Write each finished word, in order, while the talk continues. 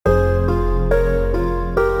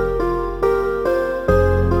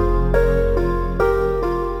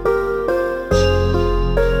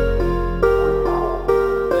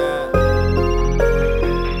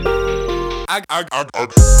got no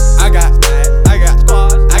problem. I got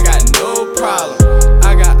no problem.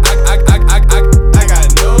 I got no problem.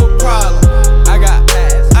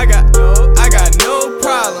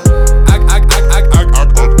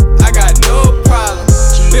 I got no problem.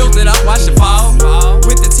 Build it up, watch it fall.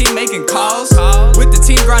 With the team making calls. With the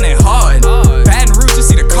team grinding hard. Baton Rouge to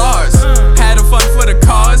see the cars. Had a fun for the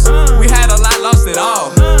cause. We had a lot, lost it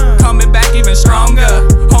all. Coming back even stronger.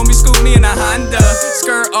 Homie scooped me in a Honda.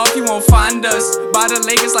 Skirt off, you won't find us. By the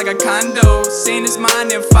lake, it's like a condo. Seen his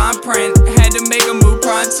mind in fine print. Had to make a move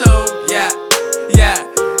pronto. Yeah.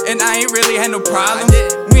 And I ain't really had no problems.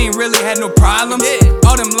 We ain't really had no problems.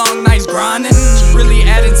 All them long nights grinding. Really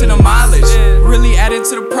adding to the mileage. Really adding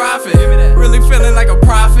to the profit. Really feeling like a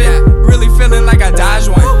prophet. Really feeling like I dodged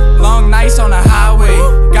one. Long nights on the highway.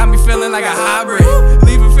 Got me feeling like a hybrid.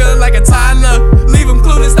 Leave him feeling like a toddler. Leave him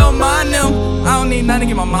clueless, don't mind them. I don't need nothing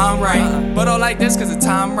to get my mind right. But all like this cause the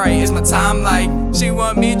time right. It's my time like. She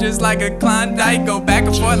want me just like a Klondike. Go back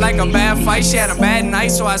and forth like a bad fight. She had a bad night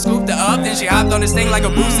so I scooped her up. Then she hopped on this thing like a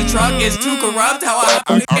boosted truck. It's too corrupt how I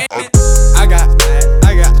I got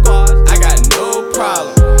no problem. I got no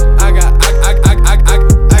problem. I got no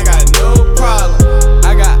problem.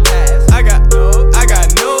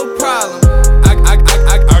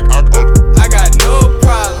 I got no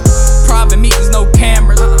problem. Private meetings, no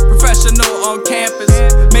cameras. Professional on campus.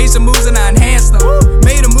 Made some moves and I enhanced them.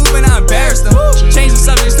 Made a move and I embarrassed them. Changed the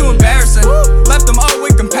subjects to embarrassing. Left them all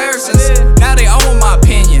with comparisons. Now they all want my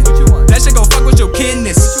opinion. That shit gon' fuck with your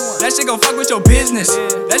kidneys. That shit gon' fuck with your business.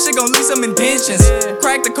 That shit gon' leave some indentions.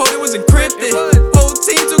 Cracked the code, it was encrypted. Whole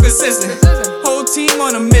team too consistent. Whole team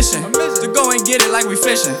on a mission to go and get it like we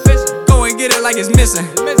fishing. Go and get it like it's missing.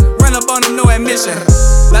 Run up on them, no admission.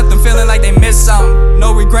 Left them feeling like they missed something.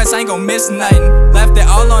 No regrets, I ain't gon' miss nothing. Left it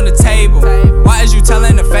all on the table. Why is you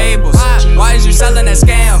telling the fables? Why is you selling that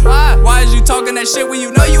scam? Why is you talking that shit when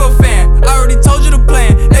you know you a fan? I already told you the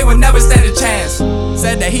plan, they would never stand a chance.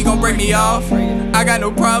 Said that he gon' break me off. I got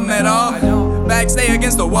no problem at all. Backstay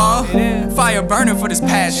against the wall. Fire burning for this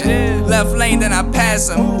passion. Left lane, then I pass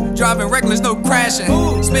him. Driving reckless, no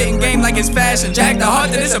crashing. Spitting game like it's fashion. Jack the heart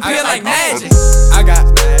to disappear like magic. I got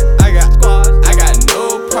no problem. I got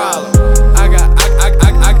no problem. I got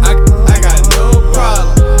no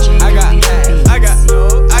problem.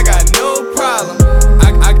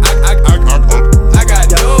 I got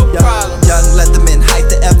no problem. Young Leatherman, hide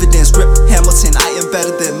the evidence. Rip Hamilton, I am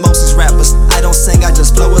better than most these rappers. I don't sing, I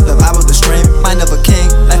just flow with the vibe of the stream. Mind of a king,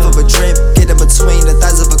 life of a dream. Get in between the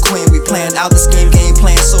thighs of a queen. We playing out this game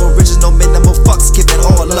plan so original, minimal fucks given,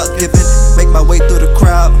 all luck given. Make my way through the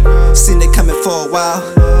crowd, seen it coming for a while.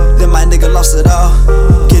 Then my nigga lost it all.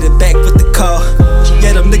 Get it back with the call.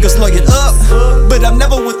 Yeah, them niggas lawyered up, but I'm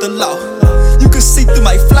never with the law. You can see through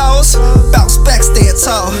my flaws, bounce back, stand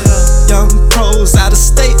tall. Young pros out of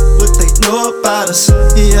state, what they know about us.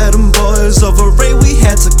 Yeah, them boys over Ray, we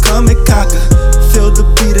had to come and conquer.